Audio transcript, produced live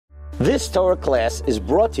This Torah class is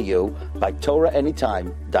brought to you by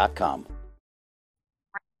TorahAnytime.com.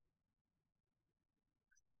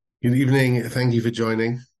 Good evening. Thank you for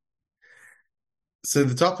joining. So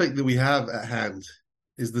the topic that we have at hand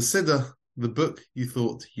is the Siddur, the book you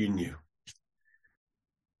thought you knew.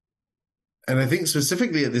 And I think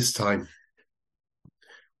specifically at this time,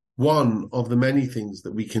 one of the many things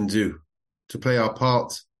that we can do to play our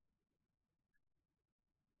part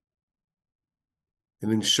in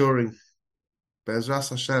ensuring, Be'ezras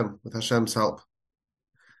Hashem, with Hashem's help,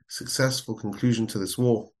 successful conclusion to this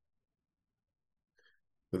war,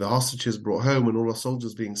 with the hostages brought home and all our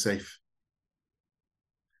soldiers being safe,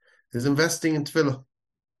 is investing in tefillah,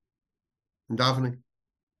 in davening,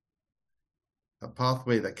 a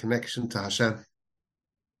pathway, that connection to Hashem.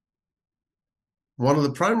 One of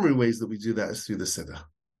the primary ways that we do that is through the Siddur.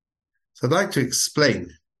 So I'd like to explain,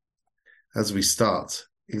 as we start,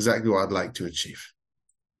 exactly what I'd like to achieve.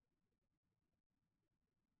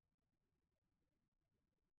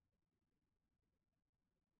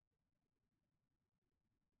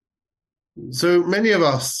 So many of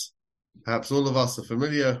us, perhaps all of us, are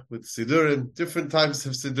familiar with Siddurim, different types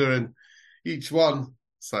of Siddurim, each one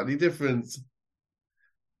slightly different.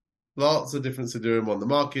 Lots of different Siddurim on the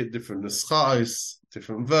market, different nuschos,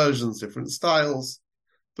 different versions, different styles,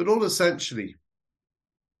 but all essentially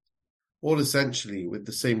with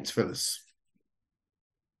the same tefillahs.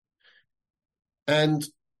 And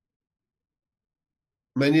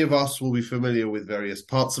many of us will be familiar with various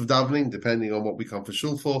parts of davening, depending on what we come for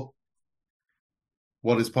shul for,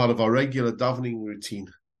 what is part of our regular davening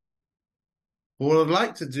routine. But what I'd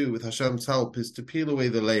like to do with Hashem's help is to peel away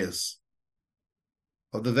the layers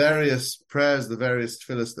of the various prayers, the various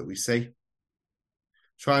tefillahs that we say.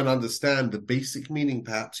 Try and understand the basic meaning,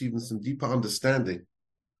 perhaps even some deeper understanding,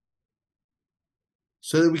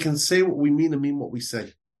 so that we can say what we mean and mean what we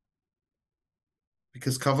say.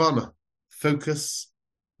 Because kavanah, focus,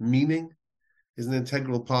 meaning, is an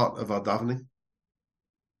integral part of our davening.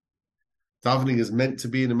 Davening is meant to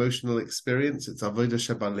be an emotional experience. It's avodah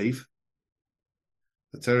shebalev.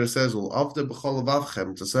 The Torah says, "Avda b'chol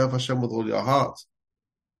levavchem," to serve Hashem with all your heart.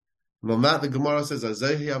 And on that, the Gemara says,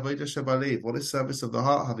 "Azehi avodah shebalev." What is service of the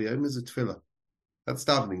heart? Havayom is a tefillah. That's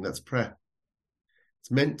davening. That's prayer. It's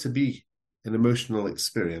meant to be an emotional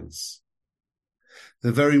experience.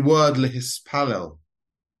 The very word lehispalel,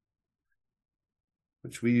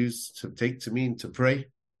 which we use to take to mean to pray,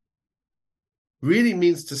 really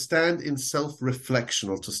means to stand in self-reflection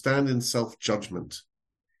or to stand in self-judgment,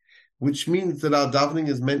 which means that our davening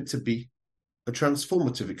is meant to be a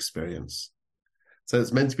transformative experience. So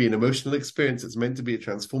it's meant to be an emotional experience, it's meant to be a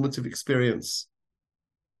transformative experience.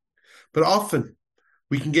 But often,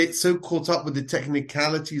 we can get so caught up with the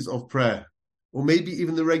technicalities of prayer, or maybe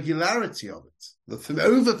even the regularity of it, the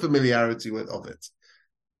over-familiarity of it,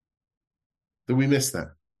 that we miss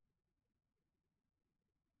that.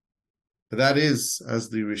 But that is, as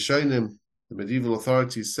the Rishonim, the medieval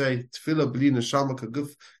authorities say, tefillah bli neshama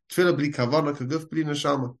kaguf, tefillah bli kavana kaguf bli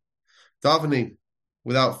neshama. Davening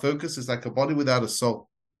without focus is like a body without a soul.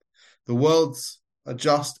 The worlds are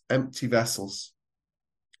just empty vessels,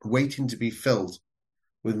 waiting to be filled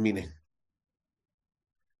with meaning.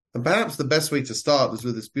 And perhaps the best way to start is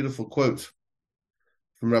with this beautiful quote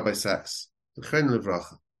from Rabbi Sachs, the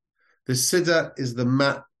Siddur is the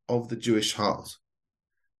map of the Jewish heart.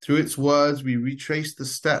 Through its words, we retrace the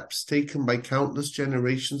steps taken by countless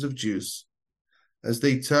generations of Jews as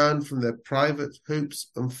they turn from their private hopes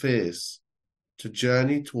and fears to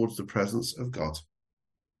journey towards the presence of God.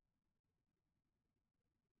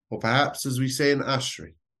 Or perhaps, as we say in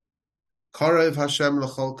Ashri, Korev Hashem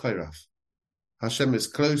l'chol koirav. Hashem is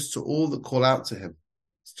close to all that call out to him.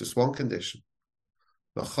 It's just one condition.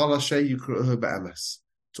 L'chol asher yukrohu b'emes.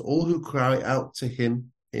 To all who cry out to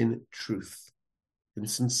him in truth, in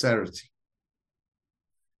sincerity.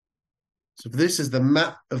 So if this is the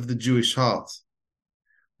map of the Jewish heart,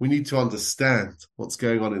 we need to understand what's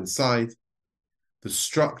going on inside, the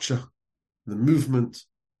structure, the movement,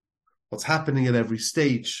 what's happening at every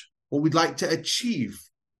stage, what we'd like to achieve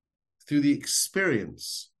through the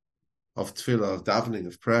experience of tefillah, of davening,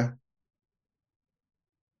 of prayer.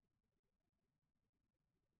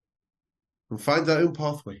 And find our own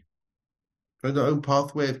pathway. Find our own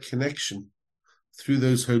pathway of connection through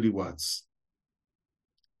those holy words.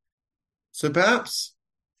 So perhaps,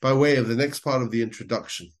 by way of the next part of the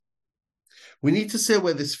introduction, we need to say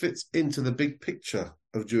where this fits into the big picture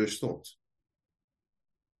of Jewish thought.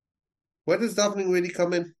 Where does davening really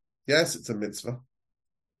come in? Yes, it's a mitzvah.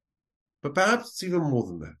 But perhaps it's even more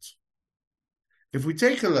than that. If we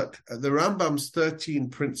take a look at the Rambam's 13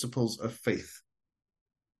 principles of faith,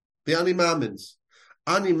 The Ani Mamins.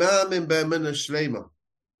 Ani Mamin be'emuna shlema.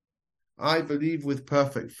 I believe with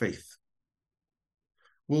perfect faith.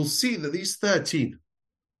 We'll see that these 13,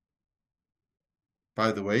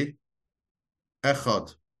 by the way,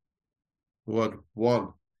 Echad, the word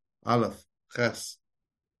one, Aleph, Ches,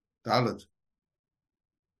 Dalet,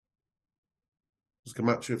 is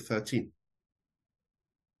gematria of 13.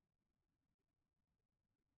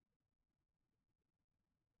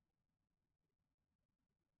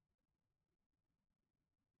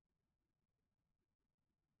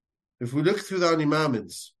 If we look through the Ani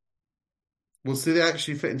Mamins, we'll see they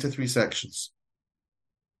actually fit into 3 sections.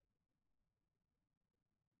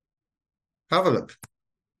 Have a look.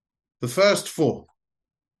 The first 4.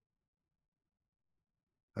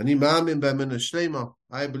 Ani Mamin be'emuna shlema.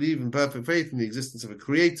 I believe in perfect faith in the existence of a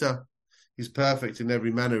creator. He's perfect in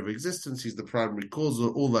every manner of existence. He's the primary cause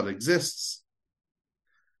of all that exists.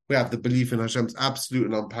 We have the belief in Hashem's absolute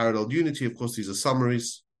and unparalleled unity. Of course, these are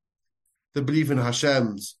summaries. The belief in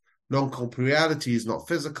Hashem's non-corporeality is not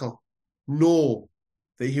physical, nor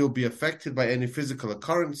that he'll be affected by any physical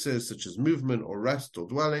occurrences such as movement or rest or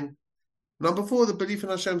dwelling. Number 4, the belief in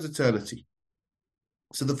Hashem's eternity.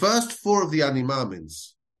 So the first 4 of the Ani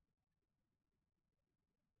Mamins,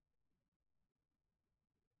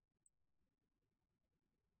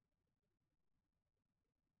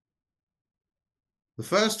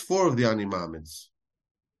 Ani Mamins,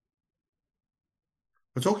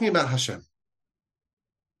 we're talking about Hashem.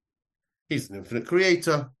 He's an infinite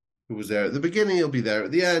creator who was there at the beginning, he'll be there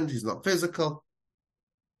at the end, he's not physical.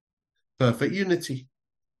 Perfect unity.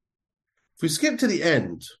 If we skip to the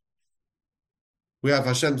end, we have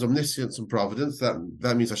Hashem's omniscience and providence.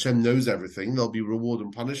 That means Hashem knows everything. There'll be reward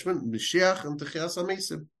and punishment, Mashiach and Techias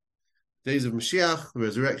HaMesim. Days of Mashiach, the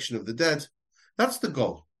resurrection of the dead. That's the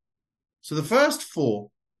goal. So the first 4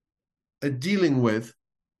 are dealing with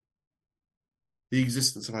the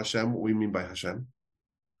existence of Hashem, what we mean by Hashem.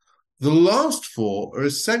 The last 4 are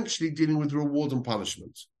essentially dealing with reward and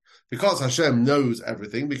punishment. Because Hashem knows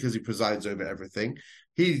everything, because he presides over everything,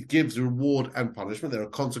 he gives reward and punishment. There are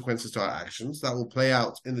consequences to our actions that will play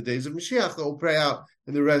out in the days of Mashiach, that will play out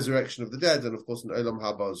in the resurrection of the dead, and of course in Olam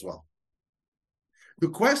Haba as well. The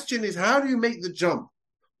question is, how do you make the jump?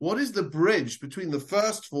 What is the bridge between the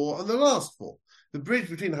first 4 and the last 4? The bridge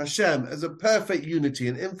between Hashem as a perfect unity,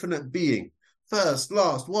 an infinite being, first,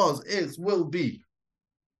 last, was, is, will be,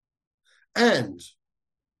 and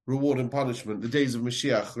reward and punishment, the days of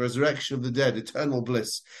Mashiach, resurrection of the dead, eternal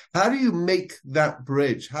bliss. How do you make that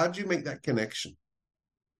bridge? How do you make that connection?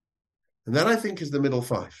 And that, I think, is the middle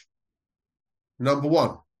 5. Number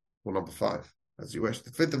 1, or number 5, as you wish.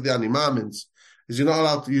 The 5th of the Ani Mamins is you're not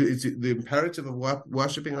allowed to use the imperative of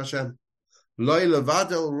worshipping Hashem. Lo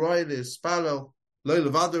levado roi le'ispalel, lo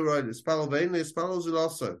levado roi le'ispalel, ve'ein le'ispalel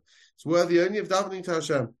zulaso. It's worthy only of davening to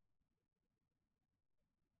Hashem.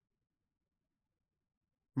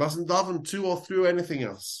 Mustn't daven to or through anything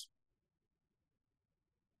else.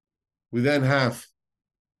 We then have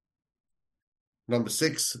number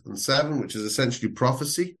 6 and 7, which is essentially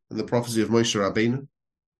prophecy, and the prophecy of Moshe Rabbeinu,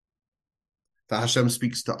 that Hashem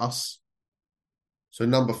speaks to us. So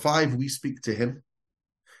number 5, we speak to him.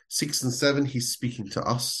 6 and 7, he's speaking to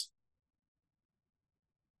us.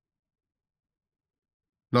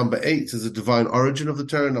 Number 8 is the divine origin of the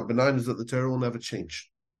Torah. Number 9 is that the Torah will never change.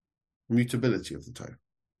 Mutability of the Torah.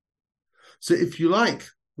 So if you like,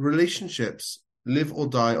 relationships live or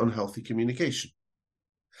die on healthy communication.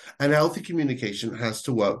 And healthy communication has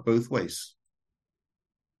to work both ways.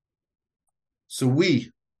 So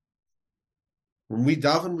when we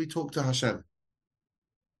daven, we talk to Hashem.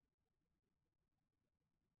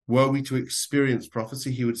 Were we to experience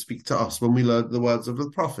prophecy, he would speak to us. When we learn the words of the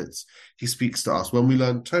prophets, he speaks to us. When we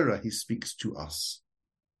learn Torah, he speaks to us.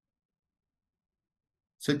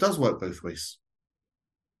 So it does work both ways.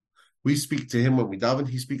 We speak to him when we daven,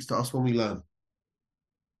 he speaks to us when we learn.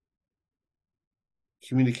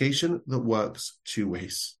 Communication that works 2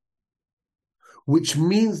 ways. Which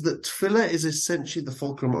means that tefillah is essentially the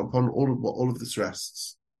fulcrum upon all of this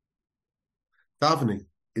rests. Davening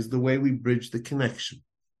is the way we bridge the connection.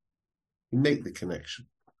 We make the connection.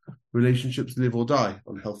 Relationships live or die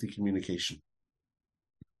on healthy communication.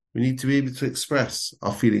 We need to be able to express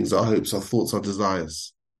our feelings, our hopes, our thoughts, our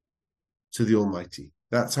desires to the Almighty.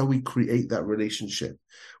 That's how we create that relationship.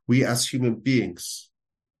 We as human beings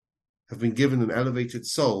have been given an elevated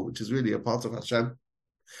soul, which is really a part of Hashem.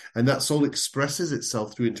 And that soul expresses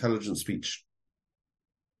itself through intelligent speech.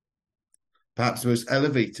 Perhaps the most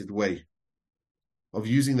elevated way of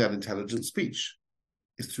using that intelligent speech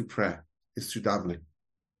is through prayer, is through davening.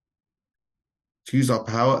 to use our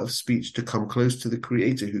power of speech to come close to the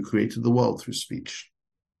Creator who created the world through speech.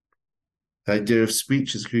 The idea of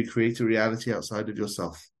speech is to create a reality outside of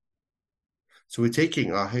yourself. So we're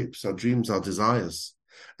taking our hopes, our dreams, our desires,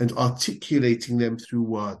 and articulating them through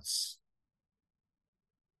words.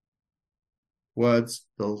 Words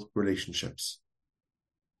build relationships.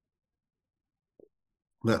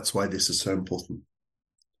 That's why this is so important.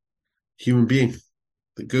 Human being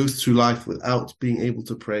that goes through life without being able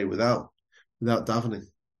to pray, without davening,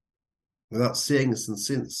 without saying a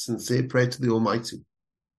sincere prayer to the Almighty,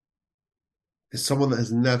 is someone that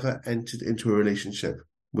has never entered into a relationship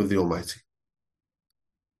with the Almighty.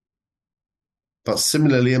 But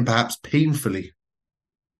similarly, and perhaps painfully,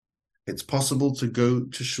 it's possible to go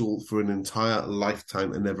to shul for an entire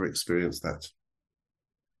lifetime and never experience that.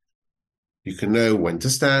 You can know when to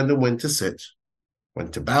stand and when to sit, when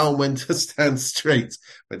to bow and when to stand straight,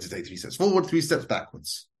 when to take 3 steps forward, 3 steps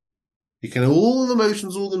backwards. You can know all the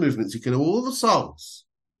motions, all the movements, you can know all the songs,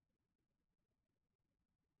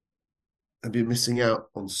 and be missing out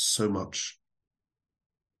on so much.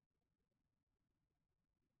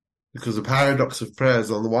 Because the paradox of prayer is,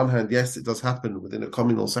 on the one hand, yes, it does happen within a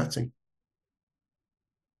communal setting.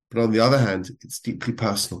 But on the other hand, it's deeply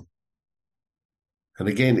personal. And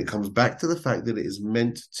again, it comes back to the fact that it is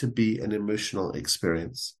meant to be an emotional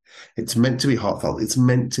experience. It's meant to be heartfelt. It's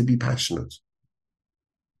meant to be passionate.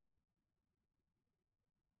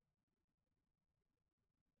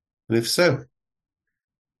 And if so,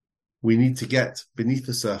 we need to get beneath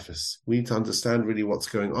the surface. We need to understand really what's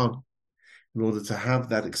going on in order to have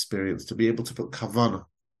that experience, to be able to put kavanah,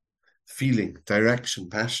 feeling, direction,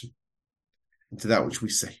 passion into that which we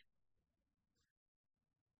say.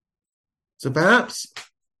 So perhaps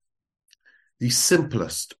the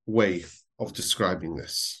simplest way of describing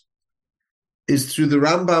this is through the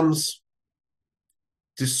Rambam's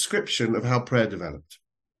description of how prayer developed.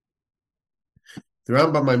 The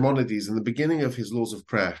Rambam Maimonides, in the beginning of his Laws of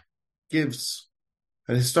Prayer, gives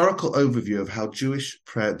an historical overview of how Jewish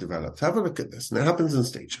prayer developed. Have a look at this, and it happens in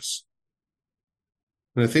stages.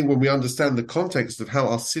 And I think when we understand the context of how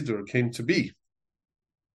our Siddur came to be,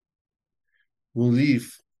 we'll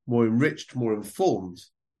leave more enriched, more informed,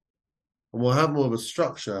 and we'll have more of a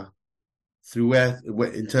structure through where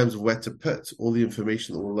in terms of where to put all the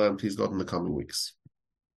information that we'll learn, please God, in the coming weeks.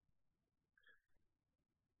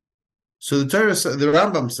 So the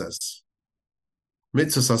Rambam says,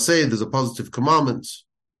 mitzvah saseh, there's a positive commandment,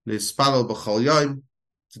 le'spalel b'chol yom,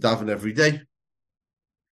 to daven every day.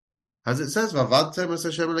 As it says, v'avadtem es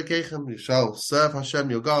Hashem Elokeichem, you shall serve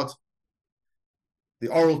Hashem your God. The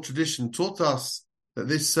oral tradition taught us that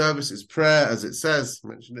this service is prayer, as it says, I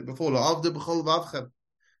mentioned it before, la'avdu b'chol vavchem,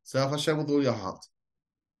 serve Hashem with all your heart.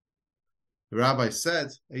 The rabbi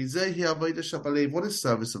said, Eizeh hi avodah shabalev, what is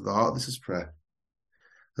service of the heart? This is prayer.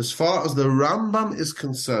 As far as the Rambam is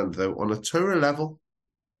concerned, though, on a Torah level,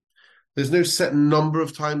 there's no set number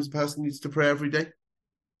of times a person needs to pray every day.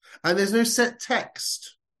 And there's no set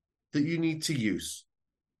text that you need to use.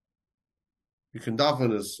 You can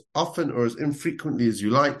daven as often or as infrequently as you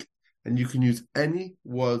like, and you can use any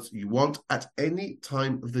words you want at any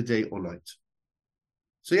time of the day or night.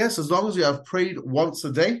 So yes, as long as you have prayed once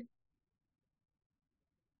a day,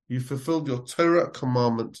 you fulfilled your Torah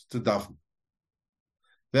commandment to daven.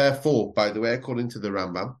 Therefore, by the way, according to the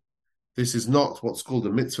Rambam, this is not what's called a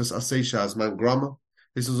mitzvah aseh shazman grama.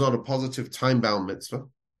 This is not a positive time-bound mitzvah.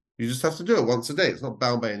 You just have to do it once a day. It's not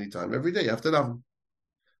bound by any time. Every day you have to daven.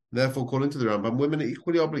 Therefore, according to the Rambam, women are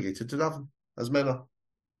equally obligated to daven, as men are.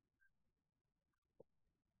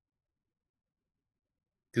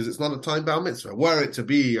 Because it's not a time-bound mitzvah. Were it to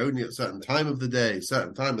be only at a certain time of the day,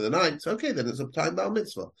 certain time of the night, okay, then it's a time-bound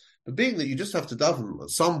mitzvah. But being that you just have to daven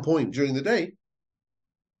at some point during the day,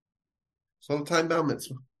 it's not a time-bound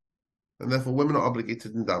mitzvah. And therefore, women are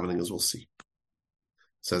obligated in davening, as we'll see.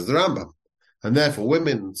 Says the Rambam. And therefore,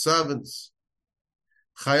 women, servants,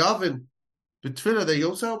 chayavin, b'tfilah, they're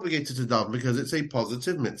also obligated to daven because it's a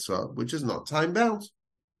positive mitzvah, which is not time-bound.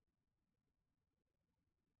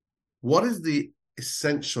 What is the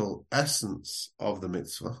essential essence of the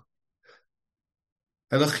mitzvah?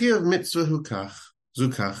 Elachi of mitzvah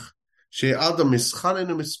zukach, she'adam mischanen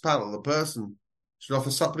u'mispal, the person should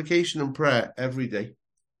offer supplication and prayer every day.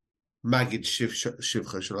 Magid shivcha shel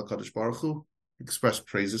HaKadosh Baruch Hu, express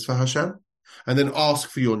praises for Hashem, and then ask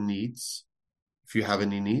for your needs, if you have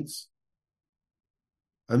any needs.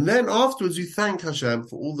 And then afterwards you thank Hashem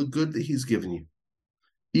for all the good that He's given you.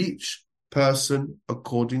 Each person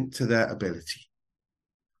according to their ability.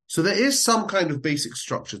 So there is some kind of basic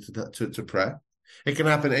structure to prayer. It can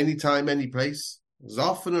happen anytime, any place, as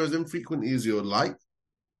often or as infrequently as you would like.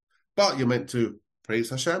 But you're meant to praise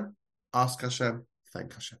Hashem, ask Hashem,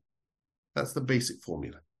 thank Hashem. That's the basic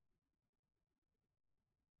formula.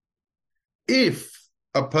 If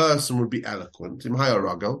a person would be eloquent, you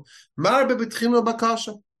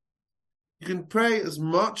can pray as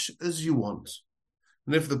much as you want.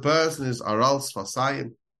 And if the person is aral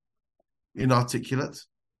sfasayim, inarticulate,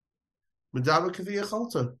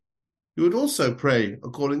 you would also pray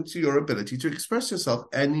according to your ability to express yourself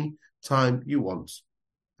any time you want.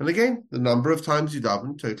 And again, the number of times you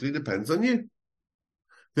daven totally depends on you.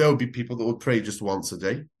 There will be people that would pray just once a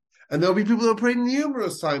day, and there will be people that will pray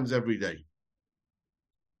numerous times every day.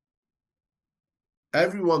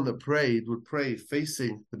 Everyone that prayed would pray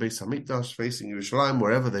facing the Beis Hamikdash, facing Yerushalayim,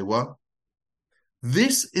 wherever they were.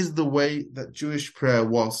 This is the way that Jewish prayer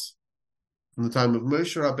was from the time of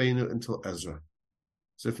Moshe Rabbeinu until Ezra.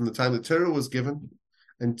 So from the time the Torah was given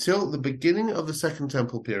until the beginning of the Second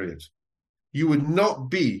Temple period, you would not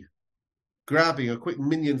be grabbing a quick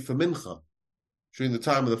minyan for mincha during the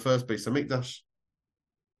time of the first Beis Hamikdash.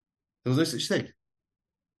 There was no such thing.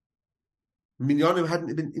 Minyanim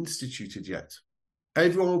hadn't been instituted yet.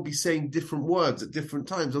 Everyone would be saying different words at different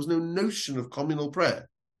times. There was no notion of communal prayer.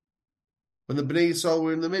 When the Bnei Yisrael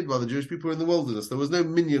were in the Midbar, the Jewish people were in the wilderness, there was no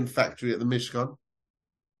minyan factory at the Mishkan.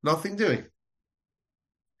 Nothing doing.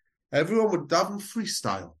 Everyone would daven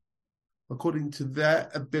freestyle according to their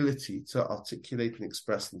ability to articulate and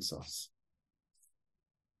express themselves.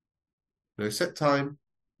 No set time,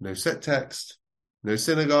 no set text, no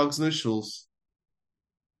synagogues, no shuls.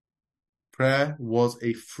 Prayer was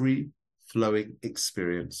a free-flowing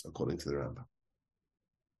experience, according to the Rambam.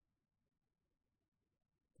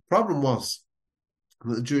 The problem was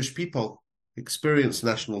that the Jewish people experienced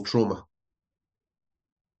national trauma.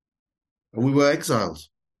 And we were exiled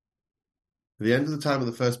at the end of the time of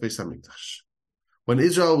the first Beis Hamikdash. When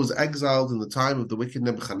Israel was exiled in the time of the wicked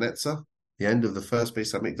Nebuchadnezzar, the end of the first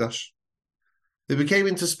Beis Hamikdash, they became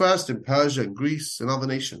interspersed in Persia and Greece and other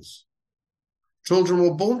nations. Children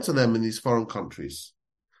were born to them in these foreign countries,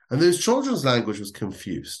 and those children's language was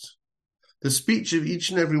confused. The speech of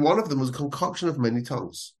each and every one of them was a concoction of many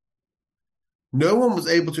tongues. No one was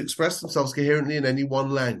able to express themselves coherently in any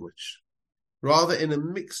one language, rather in a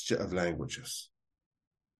mixture of languages.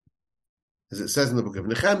 As it says in the book of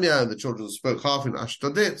Nehemiah, the children spoke half in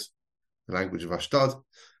Ashdodit, the language of Ashdod,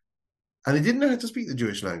 and they didn't know how to speak the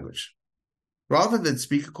Jewish language. Rather, they'd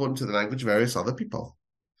speak according to the language of various other people.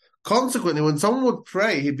 Consequently, when someone would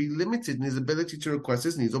pray, he'd be limited in his ability to request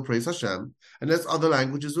his needs or praise Hashem, unless other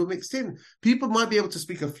languages were mixed in. People might be able to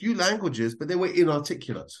speak a few languages, but they were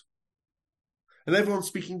inarticulate. And everyone's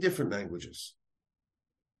speaking different languages.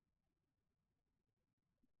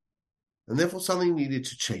 And therefore, something needed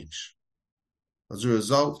to change. As a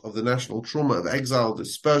result of the national trauma of exile,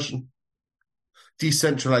 dispersion,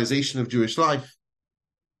 decentralization of Jewish life,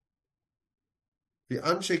 the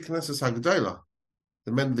Anshe Knesset HaGedolah,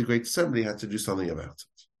 the men of the Great Assembly, had to do something about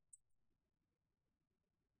it.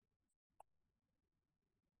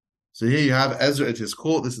 So here you have Ezra at his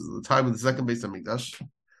court. This is at the time of the second Beis Hamikdash.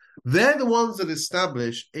 They're the ones that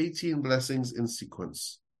establish 18 blessings in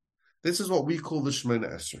sequence. This is what we call the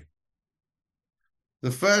Shemona Esrei. The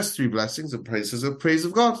first 3 blessings are praises of praise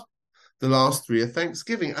of God. The last 3 are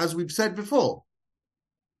thanksgiving, as we've said before.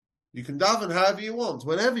 You can daven however you want,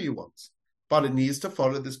 whenever you want, but it needs to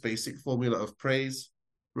follow this basic formula of praise,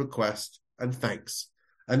 request, and thanks.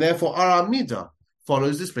 And therefore, our Amidah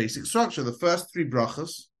follows this basic structure. The first 3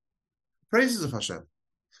 brachas, praises of Hashem.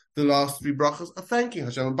 The last 3 brachas are thanking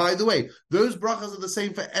Hashem. And by the way, those brachas are the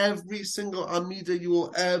same for every single Amidah you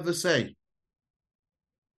will ever say.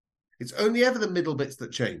 It's only ever the middle bits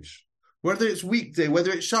that change. Whether it's weekday, whether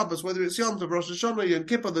it's Shabbos, whether it's Yom Tov, Rosh Hashanah, Yom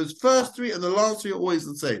Kippur, those first 3 and the last 3 are always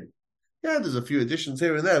the same. Yeah, there's a few additions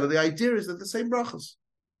here and there, but the idea is that the same brachas.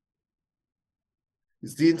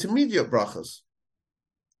 It's the intermediate brachas.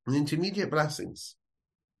 The intermediate blessings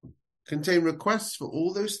contain requests for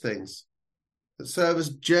all those things that serve as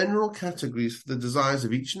general categories for the desires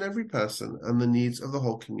of each and every person and the needs of the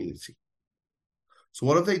whole community. So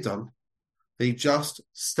what have they done? They just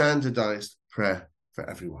standardized prayer for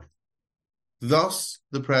everyone. Thus,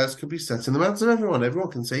 the prayers could be set in the mouths of everyone.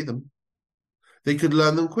 Everyone can say them. They could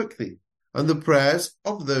learn them quickly, and the prayers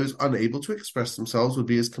of those unable to express themselves would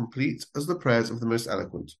be as complete as the prayers of the most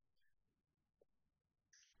eloquent.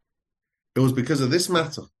 It was because of this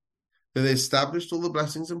matter that they established all the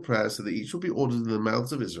blessings and prayers so that each would be ordered in the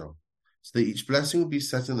mouths of Israel, so that each blessing would be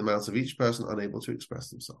set in the mouths of each person unable to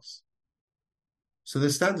express themselves. So they're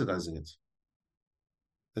standardizing it.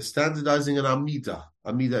 They're standardizing an Amidah.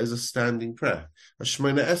 Amidah is a standing prayer. A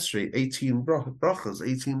Shemona Esrei, 18 brachas,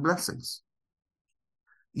 18 blessings.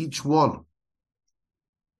 each one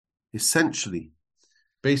essentially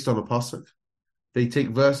based on a pasuk. They take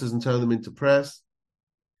verses and turn them into prayers.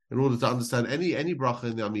 In order to understand any bracha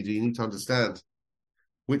in the Amidah, you need to understand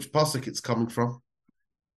which pasuk it's coming from.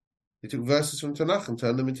 They took verses from Tanakh and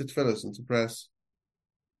turned them into tefillos, into prayers.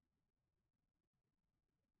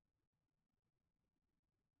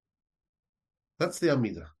 That's the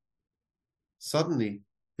Amidah. Suddenly,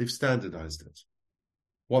 they've standardized it.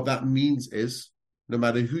 What that means is, no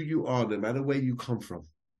matter who you are, no matter where you come from,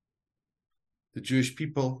 the Jewish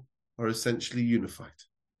people are essentially unified.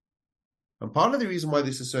 And part of the reason why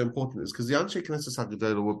this is so important is because the Anshe Knesset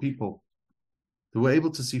HaGedolah were people that were able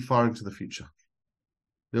to see far into the future.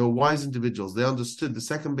 They were wise individuals. They understood the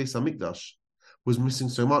second Beis Hamikdash was missing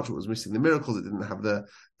so much. It was missing the miracles. It didn't have the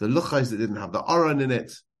luchais. It didn't have the aron in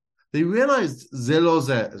it. They realized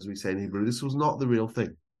zelozeh, as we say in Hebrew, this was not the real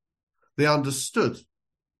thing. They understood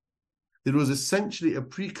that it was essentially a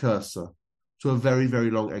precursor to a very, very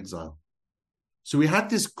long exile. So we had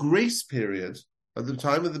this grace period at the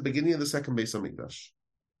time of the beginning of the second Beis Hamikdash,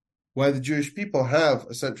 where the Jewish people have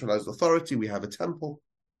a centralized authority. We have a temple.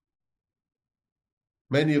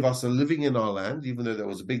 Many of us are living in our land, even though there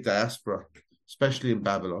was a big diaspora, especially in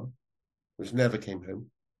Babylon, which never came home.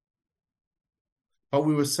 But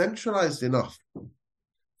we were centralized enough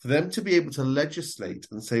for them to be able to legislate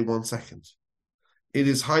and say, 1 second, it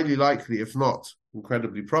is highly likely, if not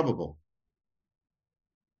incredibly probable,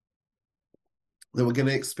 that we're going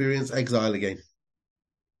to experience exile again.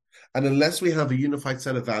 And unless we have a unified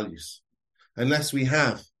set of values, unless we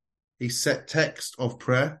have a set text of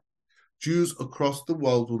prayer, Jews across the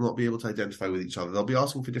world will not be able to identify with each other. They'll be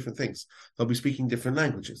asking for different things. They'll be speaking different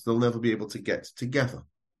languages. They'll never be able to get together,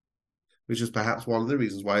 which is perhaps one of the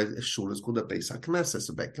reasons why a shul is called a Beis HaKnesset,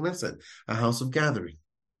 a Bet Knesset, a house of gathering.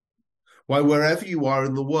 Why wherever you are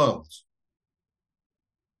in the world,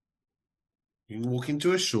 you can walk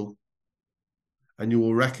into a shul and you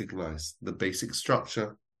will recognize the basic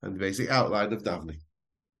structure and the basic outline of davening.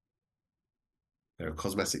 There are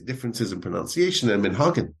cosmetic differences in pronunciation and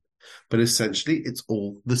minhagim, but essentially it's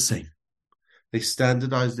all the same. They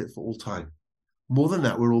standardized it for all time. More than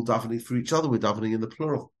that, we're all davening for each other. We're davening in the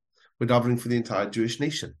plural. We're davening for the entire Jewish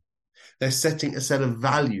nation. They're setting a set of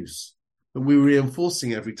values that we're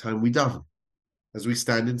reinforcing every time we daven, as we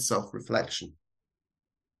stand in self-reflection.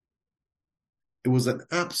 It was an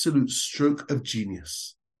absolute stroke of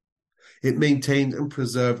genius. It maintained and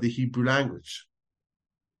preserved the Hebrew language,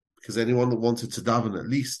 because anyone that wanted to daven, at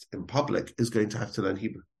least in public, is going to have to learn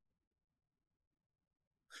Hebrew.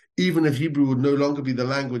 Even if Hebrew would no longer be the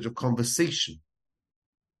language of conversation,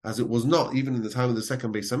 as it was not, even in the time of the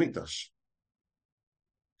second Beis Hamikdash.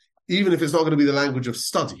 Even if it's not going to be the language of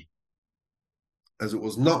study, as it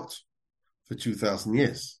was not for 2,000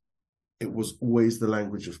 years, it was always the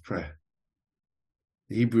language of prayer.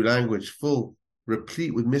 The Hebrew language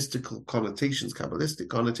replete with mystical connotations, Kabbalistic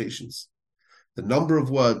connotations. The number of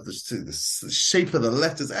words, the shape of the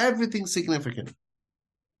letters, everything's significant.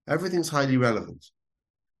 Everything's highly relevant.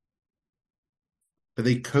 But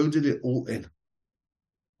they coded it all in.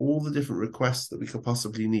 All the different requests that we could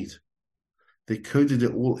possibly need. They coded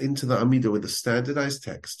it all into the Amidah with a standardized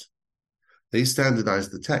text. They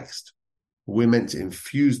standardized the text. We're meant to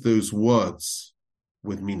infuse those words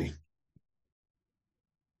with meaning.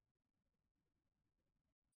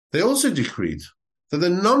 They also decreed that the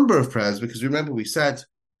number of prayers, because remember we said,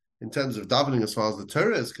 in terms of davening, as far as the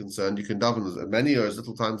Torah is concerned, you can daven as many or as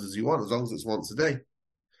little times as you want, as long as it's once a day.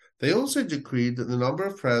 They also decreed that the number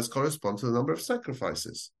of prayers correspond to the number of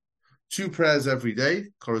sacrifices. 2 prayers every day,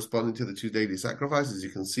 corresponding to the 2 daily sacrifices. You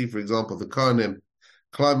can see, for example, the Kohanim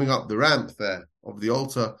climbing up the ramp there of the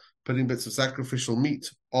altar, putting bits of sacrificial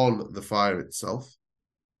meat on the fire itself.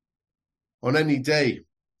 On any day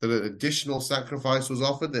that an additional sacrifice was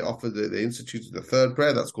offered, they instituted a 3rd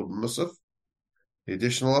prayer, that's called Musaf, the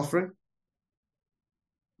additional offering.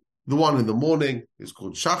 The one in the morning is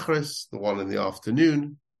called Shachris, the one in the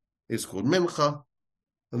afternoon is called Mincha,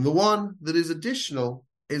 and the one that is additional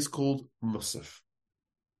is called Musaf.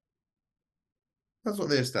 That's what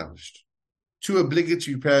they established. 2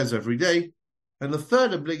 obligatory prayers every day, and a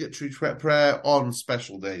 3rd obligatory prayer on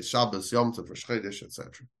special days, Shabbos, Yom Tov, Rosh Chodesh,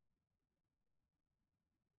 etc.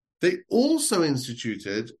 They also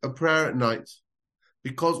instituted a prayer at night,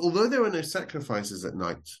 because although there were no sacrifices at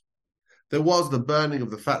night, there was the burning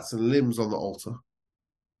of the fats and limbs on the altar.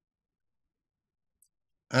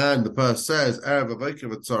 And the verse says, in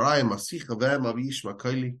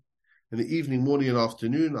the evening, morning, and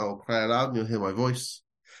afternoon, I will cry aloud and you'll hear my voice.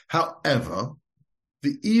 However,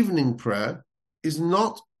 the evening prayer is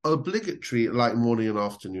not obligatory like morning and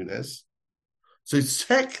afternoon is. So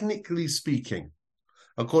technically speaking,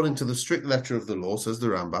 according to the strict letter of the law, says the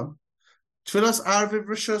Rambam, Tfilas Arviv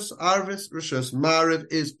Rishus, Arvis Rishus, Mariv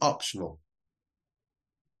is optional.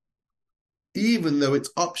 Even though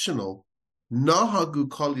it's optional, Nahagu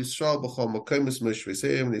Kol Yisrael B'chol Makomis Moshe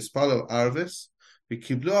V'Seim Nispalo Arvis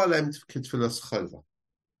V'Kiblu Alem K'Tfilas Chova.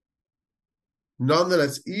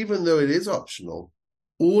 Nonetheless, even though it is optional,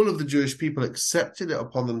 all of the Jewish people accepted it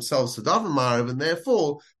upon themselves to daven Mariv, and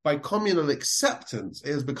therefore, by communal acceptance,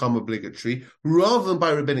 it has become obligatory rather than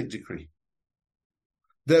by rabbinic decree.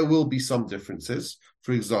 There will be some differences.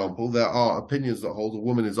 For example, there are opinions that hold a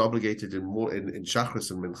woman is obligated in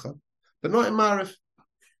Shachris and Mincha, but not in Mariv.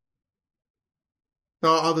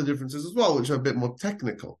 There are other differences as well, which are a bit more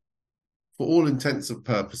technical. For all intents and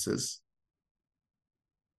purposes,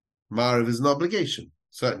 Mariv is an obligation.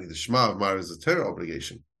 Certainly the Shema of Mariv is a Torah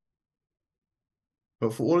obligation.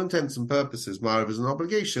 But for all intents and purposes, Mariv is an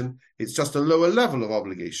obligation. It's just a lower level of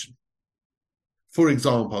obligation. For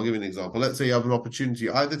example, I'll give you an example. Let's say you have an opportunity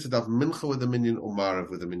either to daven Mincha with a minyan or Mariv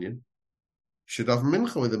with a minyan. You should daven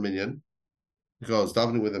Mincha with a minyan, because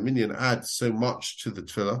davening with a minyan adds so much to the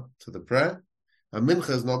tefillah, to the prayer. And Mincha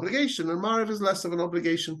is an obligation, and Mariv is less of an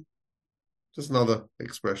obligation. Just another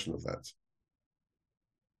expression of that.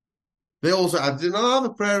 They also added in another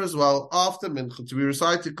prayer as well, after Mincha, to be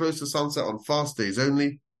recited close to sunset on fast days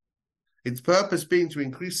only. Its purpose being to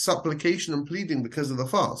increase supplication and pleading because of the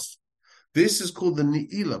fast. This is called the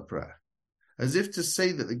Ne'ilah prayer, as if to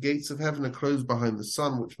say that the gates of heaven are closed behind the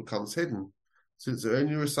sun, which becomes hidden, since they're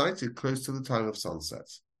only recited close to the time of sunset.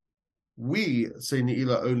 We say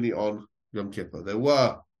Ne'ilah only on Yom Kippur. There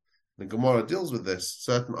were, the Gemara deals with this,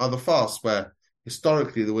 certain other fasts where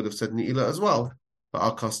historically they would have said Ne'ilah as well, but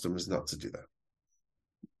our custom is not to do that.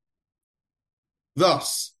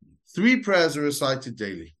 Thus, 3 prayers are recited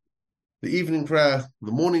daily. The evening prayer,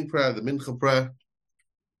 the morning prayer, the Mincha prayer,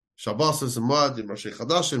 Shabbos and Moadim, Rosh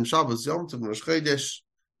Chodashim, Shabbos, Yom Tov, and Rosh Chodesh.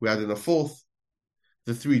 We add in a 4th.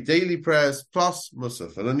 The 3 daily prayers plus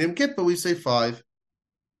Musaf. And on Yom Kippur we say 5.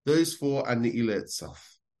 Those 4 and Ne'ilah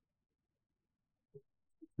itself.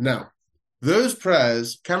 Now, those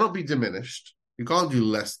prayers cannot be diminished. You can't do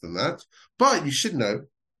less than that. But you should know,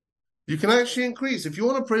 you can actually increase. If you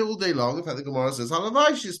want to pray all day long, in fact the Gemara says, why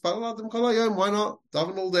not?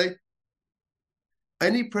 Daven all day.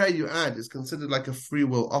 Any prayer you add is considered like a free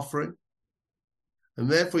will offering. And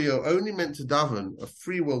therefore you're only meant to daven a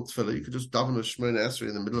free will tefillah. You could just daven a Shemona Esrei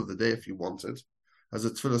in the middle of the day if you wanted, as a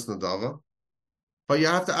tefillas nadava. But you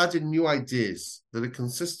have to add in new ideas that are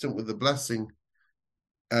consistent with the blessing,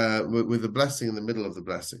 with the blessing in the middle of the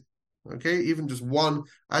blessing. Okay, even just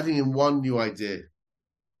adding in one new idea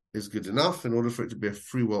is good enough in order for it to be a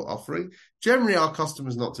free will offering. Generally, our custom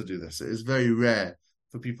is not to do this. It is very rare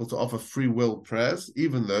for people to offer free will prayers,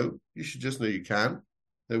 even though you should just know you can,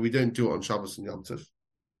 though we don't do it on Shabbos and Yom Tov.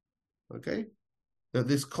 Okay? That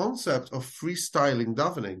this concept of freestyling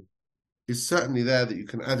davening is certainly there, that you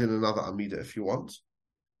can add in another Amida if you want.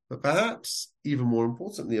 But perhaps, even more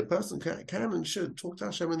importantly, a person can and should talk to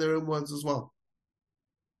Hashem in their own words as well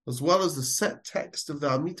as the set text of the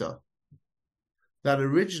Amida. That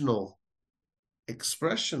original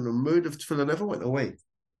expression and mode of tefillah never went away.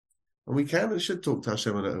 And we can and should talk to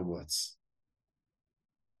Hashem in our own words.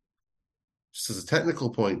 Just as a technical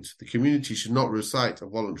point, the community should not recite a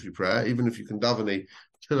voluntary prayer, even if you can daven a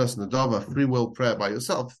tefillas nadava, free will prayer by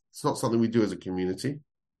yourself. It's not something we do as a community.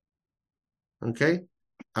 Okay?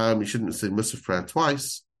 You shouldn't say Musaf prayer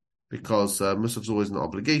twice, because Musaf is always an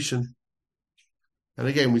obligation. And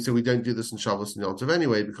again, we say we don't do this in Shabbos and Yom Tov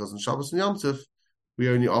anyway, because in Shabbos and Yom Tov, we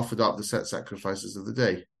only offered up the set sacrifices of the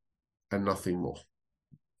day, and nothing more.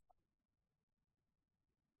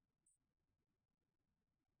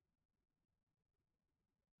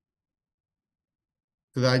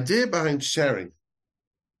 So the idea behind sharing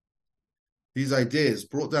these ideas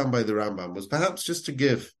brought down by the Rambam was perhaps just to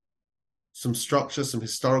give some structure, some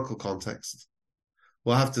historical context.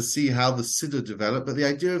 We'll have to see how the Siddur developed, but the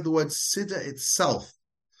idea of the word Siddur itself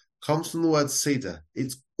comes from the word Seder.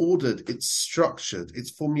 It's ordered, it's structured,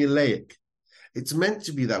 it's formulaic. It's meant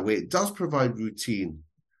to be that way. It does provide routine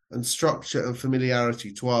and structure and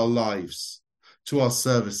familiarity to our lives, to our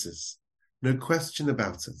services. No question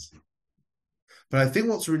about it. But I think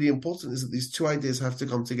what's really important is that these 2 ideas have to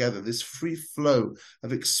come together, this free flow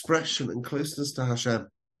of expression and closeness to Hashem,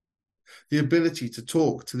 the ability to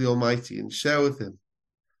talk to the Almighty and share with Him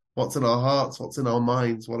what's in our hearts, what's in our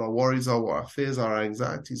minds, what our worries are, what our fears are, our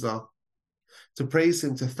anxieties are, to praise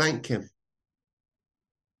Him, to thank Him.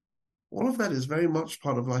 All of that is very much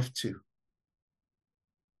part of life too.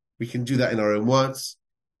 We can do that in our own words.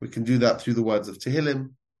 We can do that through the words of Tehillim.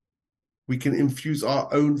 We can infuse our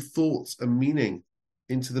own thoughts and meaning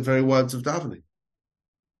into the very words of davening.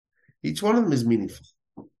 Each one of them is meaningful.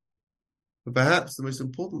 But perhaps the most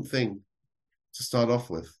important thing to start off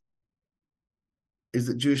with is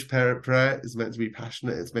that Jewish prayer is meant to be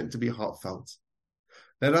passionate, it's meant to be heartfelt.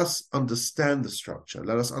 Let us understand the structure.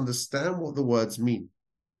 Let us understand what the words mean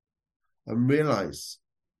and realize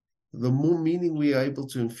that the more meaning we are able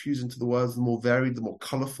to infuse into the words, the more varied, the more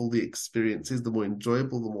colorful the experience is, the more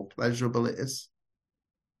enjoyable, the more pleasurable it is.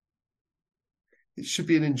 It should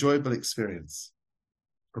be an enjoyable experience,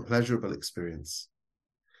 a pleasurable experience.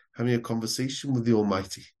 Having a conversation with the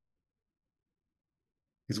Almighty.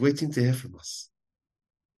 He's waiting to hear from us.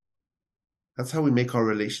 That's how we make our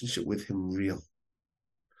relationship with Him real.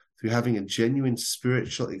 Through having a genuine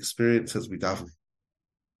spiritual experience as we daven.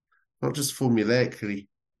 Not just formulaically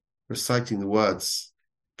reciting the words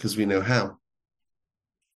because we know how.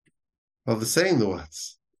 Rather saying the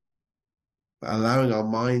words. But allowing our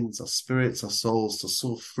minds, our spirits, our souls to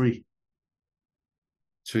soar free.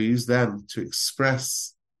 To use them to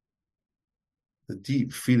express the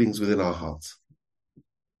deep feelings within our heart.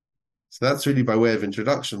 So that's really by way of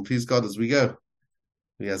introduction. Please God, as we go,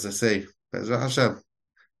 as I say, Be'ezrat Hashem,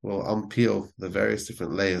 we'll unpeel the various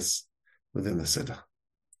different layers within the Siddur.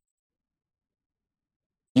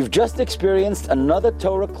 You've just experienced another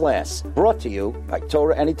Torah class brought to you by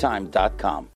TorahAnytime.com.